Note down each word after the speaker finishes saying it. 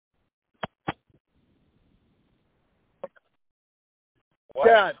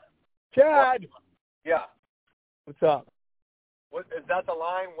What? Chad. Yeah. What's up? What is that? The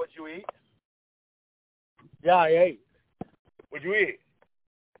line? What'd you eat? Yeah, I ate. What'd you eat?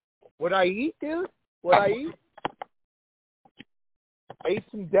 What'd I eat, dude? What'd I eat? I ate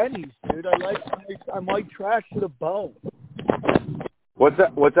some Denny's, dude. I'm white trash to the bone. What's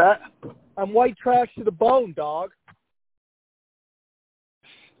that? I'm white trash to the bone, dog.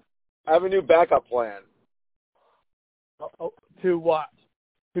 I have a new backup plan. To what?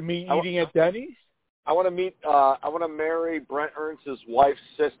 To me eating at Denny's? I want to marry Brent Ernst's wife's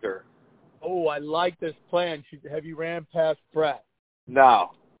sister. Oh, I like this plan. Have you ran past Brett?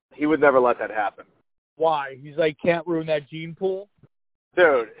 No, he would never let that happen. Why? He's like, can't ruin that gene pool?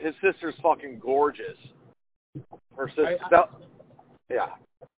 Dude, his sister's fucking gorgeous. Her sister, yeah.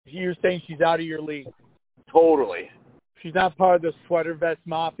 You're saying she's out of your league? Totally. She's not part of the sweater vest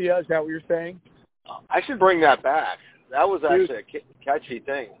mafia? Is that what you're saying? I should bring that back. That was actually a catchy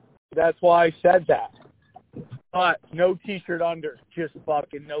thing. That's why I said that. But no T-shirt under, just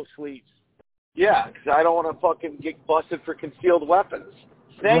fucking no sleeves. Yeah, because I don't want to fucking get busted for concealed weapons.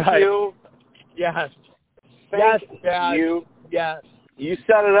 Thank you. Yes. Thank Dad. you. Yes. You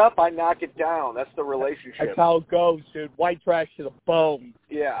set it up, I knock it down. That's the relationship. That's how it goes, dude. White trash to the bone.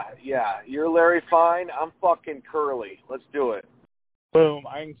 Yeah. You're Larry Fine. I'm fucking Curly. Let's do it. Boom.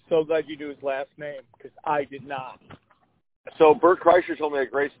 I'm so glad you knew his last name, because I did not. So Bert Kreischer told me a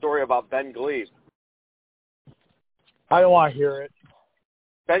great story about Ben Glebe. I don't want to hear it.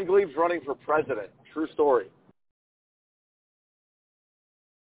 Ben Glebe's running for president. True story.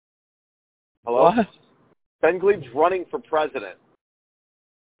 Hello? What? Ben Glebe's running for president.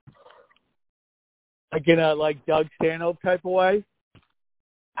 Like in a Doug Stanhope type of way?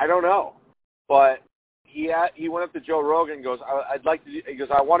 I don't know, but he went up to Joe Rogan and goes, he goes,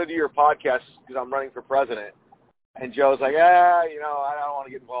 I want to do your podcast because I'm running for president. And Joe's like, I don't want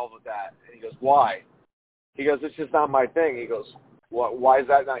to get involved with that. And he goes, why? He goes, it's just not my thing. He goes, why is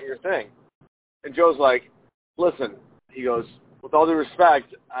that not your thing? And Joe's like, listen, he goes, with all due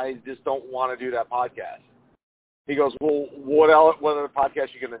respect, I just don't want to do that podcast. He goes, well, what other podcast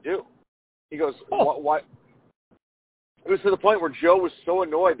are you going to do? He goes, what? It was to the point where Joe was so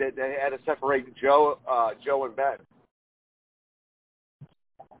annoyed that they had to separate Joe and Ben.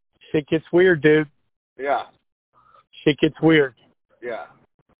 Shit gets weird, dude. Yeah. Shit gets weird. Yeah.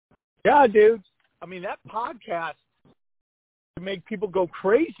 Yeah, dude. I mean, that podcast can make people go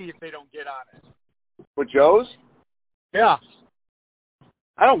crazy if they don't get on it. With Joe's? Yeah.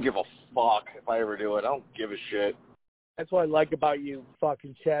 I don't give a fuck if I ever do it. I don't give a shit. That's what I like about you,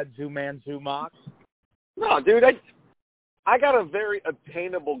 fucking Chad Zooman Zoomox. No, dude, I got a very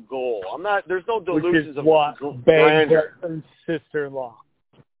attainable goal. I'm not. There's no delusions of grandeur. Bang sister-in-law.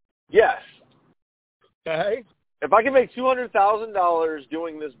 Yes. Okay. If I can make $200,000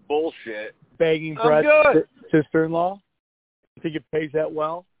 doing this bullshit, banging I'm Brett's good. sister-in-law. You think it pays that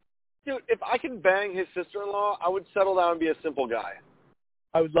well? Dude, if I can bang his sister-in-law, I would settle down and be a simple guy.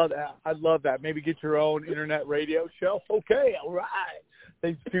 I would love that. I'd love that. Maybe get your own internet radio show. Okay, all right.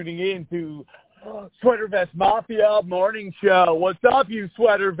 Thanks for tuning in to Sweater Vest Mafia Morning Show. What's up, you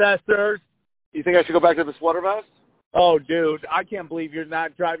sweater vesters? You think I should go back to the sweater vest? Oh, dude, I can't believe you're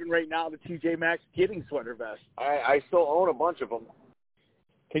not driving right now the TJ Maxx getting sweater vest. I still own a bunch of them.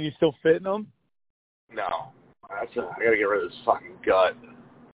 Can you still fit in them? No. I got to get rid of this fucking gut.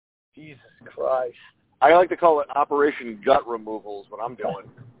 Jesus Christ. I like to call it Operation Gut Removal is what I'm doing.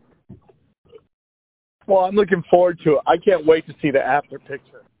 Well, I'm looking forward to it. I can't wait to see the after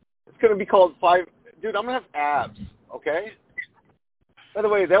picture. It's going to be called Dude, I'm going to have abs, okay? By the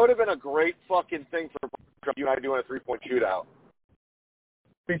way, that would have been a great fucking thing for you and I doing a three-point shootout.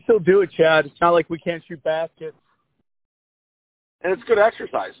 We still do it, Chad. It's not like we can't shoot baskets. And it's good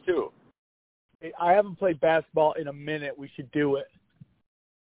exercise, too. I haven't played basketball in a minute. We should do it.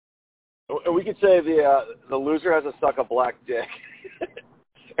 We could say the loser has to suck a black dick.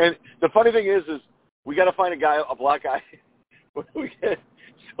 And the funny thing is we got to find a black guy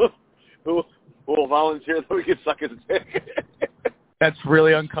who will volunteer that we can suck his dick. That's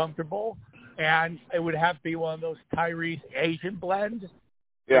really uncomfortable. And it would have to be one of those Tyrese Asian blends.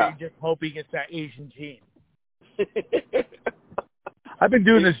 Yeah. You're just hoping it's that Asian gene. I've been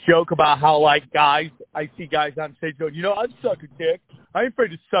doing this joke about how, I see guys on stage going, I'd suck a dick. I ain't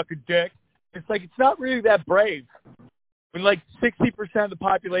afraid to suck a dick. It's like, it's not really that brave. When 60% of the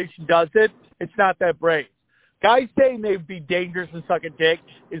population does it, it's not that brave. Guys saying they'd be dangerous to suck a dick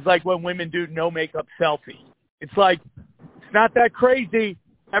is like when women do no makeup selfie. It's like, it's not that crazy.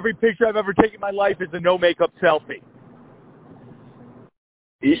 Every picture I've ever taken in my life is a no makeup selfie.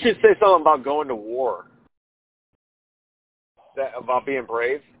 You should say something about going to war. about being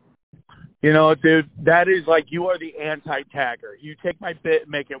brave? You know, dude, that is like you are the anti-tagger. You take my bit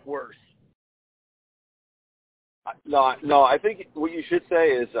and make it worse. No, I think what you should say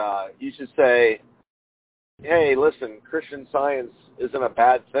is you should say, hey, listen, Christian Science isn't a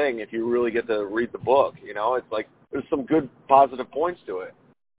bad thing if you really get to read the book. You know, it's like there's some good positive points to it.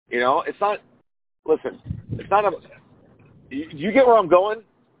 You know, it's not, listen, it's not a, you get where I'm going?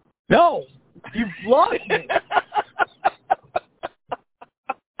 No, you've lost me.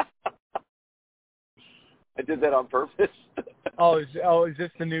 I did that on purpose. Is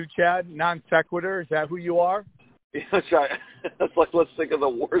this the new Chad? Non sequitur? Is that who you are? Yeah, it's like, let's think of the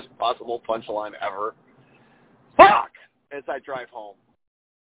worst possible punchline ever. Fuck! As I drive home.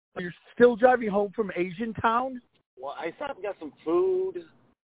 You're still driving home from Asian Town? Well, I thought we got some food.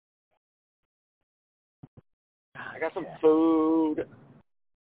 I got some food.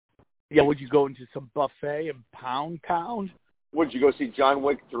 Yeah, would you go into some buffet in Pound Town? Would you go see John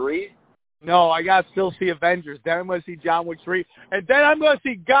Wick 3? No, I got to still see Avengers. Then I'm going to see John Wick 3. And then I'm going to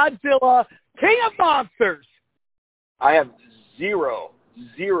see Godzilla, King of Monsters. I have zero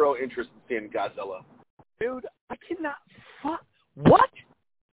interest in seeing Godzilla. Dude, I cannot. What?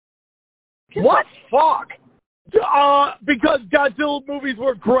 What? Fuck? Because Godzilla movies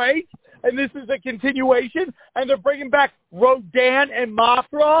were great, and this is a continuation, and they're bringing back Rodan and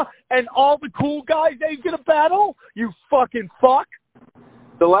Mothra and all the cool guys that he's going to battle? You fucking fuck.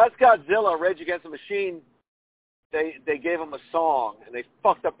 The last Godzilla, Rage Against the Machine, they gave him a song, and they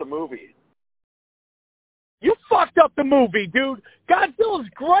fucked up the movie. You fucked up the movie, dude. Godzilla's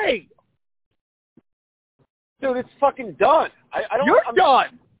great. Dude, it's fucking done. I'm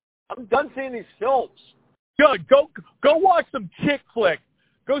done. I'm done seeing these films. Good. Go watch some chick flicks.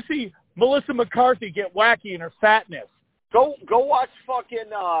 Go see Melissa McCarthy get wacky in her fatness. Go watch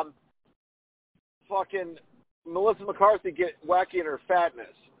fucking Melissa McCarthy get wacky in her fatness.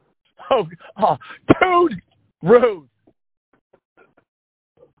 Oh dude, rude,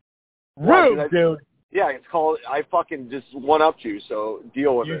 dude. Yeah, it's called. I fucking just one-upped you, so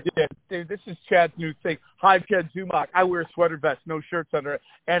deal with it. You did, dude. This is Chad's new thing. Hi, Chad Zumach. I wear a sweater vest, no shirts under it,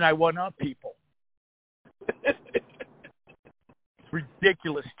 and I one-up people. It's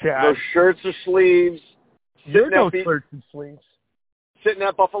ridiculous, Chad. No shirts or sleeves. You're no shirts and sleeves. Sitting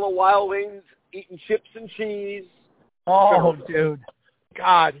at Buffalo Wild Wings, eating chips and cheese. Oh, dude.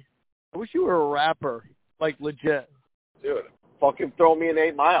 God. I wish you were a rapper. Like, legit. Dude, fucking throw me an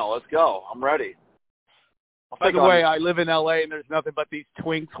 8 Mile. Let's go. I'm ready. By the way, I live in L.A., and there's nothing but these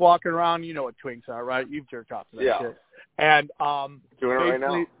twinks walking around. You know what twinks are, right? You've jerked off to that shit. And doing it right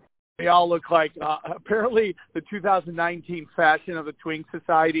now. They all look like, apparently the 2019 fashion of the Twink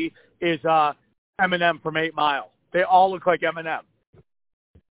Society is Eminem from 8 Mile. They all look like Eminem.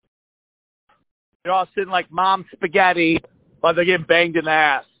 They're all sitting like mom spaghetti while they're getting banged in the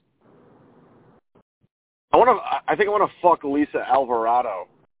ass. I think I want to fuck Lisa Alvarado.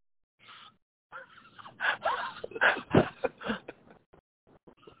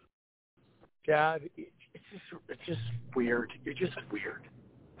 God, it's just weird. You're just weird.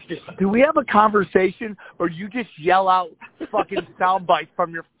 Do we have a conversation, or you just yell out fucking sound bites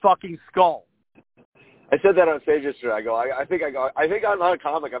from your fucking skull? I said that on stage yesterday. I think I'm not a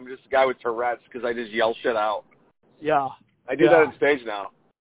comic. I'm just a guy with Tourette's because I just yell shit out. Yeah, I do that on stage now.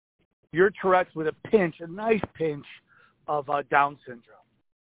 You're Tourette's with a nice pinch of Down syndrome.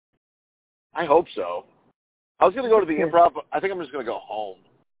 I hope so. I was going to go to the Improv, but I think I'm just going to go home.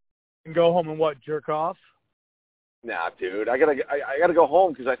 And go home and what, jerk off? Nah, dude. I gotta go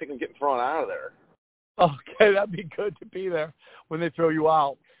home because I think I'm getting thrown out of there. Okay, that'd be good to be there when they throw you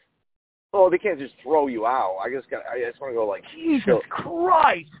out. Oh, they can't just throw you out. I just want to go like... Jesus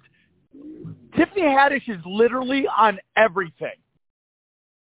Christ! Tiffany Haddish is literally on everything.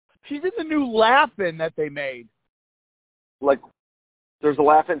 She's in the new Laugh-In that they made. Like, there's a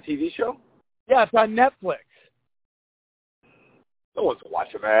Laugh-In TV show? Yeah, it's on Netflix. No one's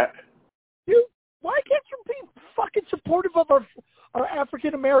watching that. Dude, why can't you be fucking supportive of our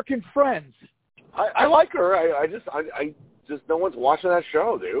African-American friends? I like her. I just no one's watching that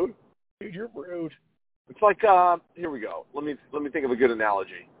show, dude. Dude, you're rude. It's like, here we go. Let me think of a good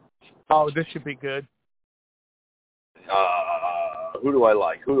analogy. Oh, this should be good. Who do I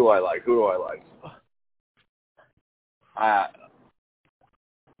like?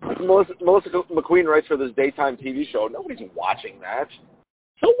 Melissa McQueen writes for this daytime TV show. Nobody's watching that.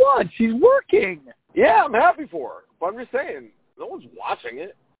 So what? She's working. Yeah, I'm happy for her. But I'm just saying, no one's watching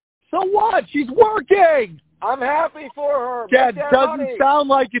it. So what? She's working. I'm happy for her. That doesn't sound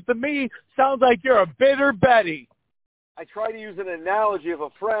like it to me. Sounds like you're a bitter Betty. I try to use an analogy of a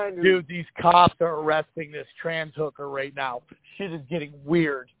friend who... Dude, these cops are arresting this trans hooker right now. Shit is getting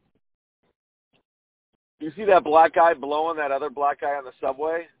weird. You see that black guy blowing that other black guy on the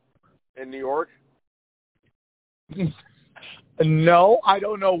subway in New York? No, I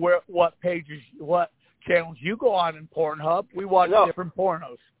don't know what channels you go on in Pornhub. We watch different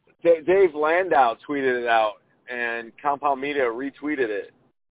pornos. Dave Landau tweeted it out, and Compound Media retweeted it.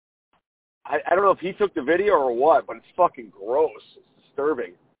 I don't know if he took the video or what, but it's fucking gross. It's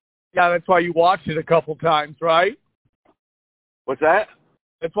disturbing. Yeah, that's why you watched it a couple times, right? What's that?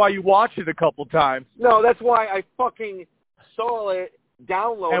 That's why you watched it a couple times. No, that's why I fucking saw it,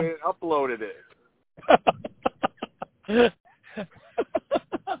 downloaded it, and uploaded it.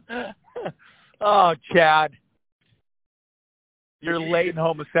 Oh, Chad. Your latent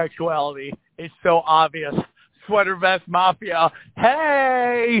homosexuality is so obvious. Sweater vest mafia.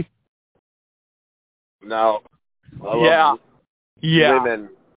 Hey! No. I love women.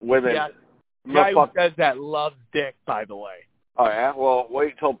 Yeah. The guy who says that loves dick, by the way. Oh, yeah? Well,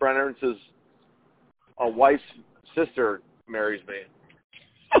 wait till Brent Ernst's wife's sister marries me.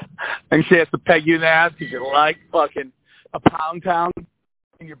 And she has to peg you in the ass because you like fucking a pound town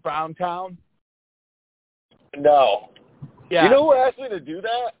in your brown town? No. Yeah. You know who asked me to do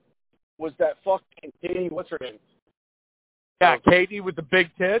that? Was that fucking Katie, what's her name? Yeah, Katie with the big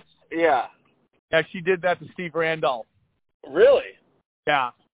tits? Yeah. Yeah, she did that to Steve Randolph. Really?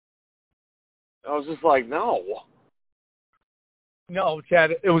 Yeah. I was just like, no. No,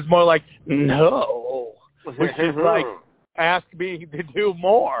 Chad, it was more like, no. Which is like, ask me to do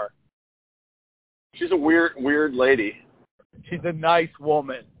more. She's a weird lady. She's a nice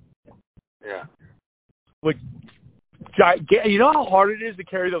woman. Yeah. Which, you know how hard it is to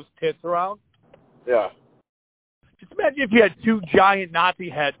carry those tits around? Yeah. Just imagine if you had two giant Nazi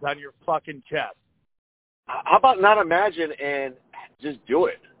heads on your fucking chest. How about not imagine and just do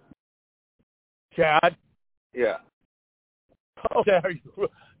it? Chad? Yeah. Oh, there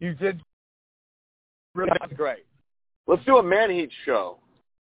you did. That's great. Let's do a Man Heat show.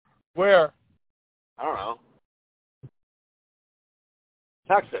 Where? I don't know.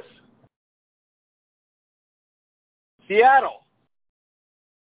 Texas. Seattle.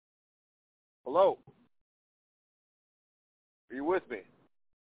 Hello. Are you with me?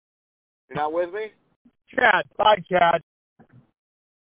 You're not with me? Chad. Bye, Chad.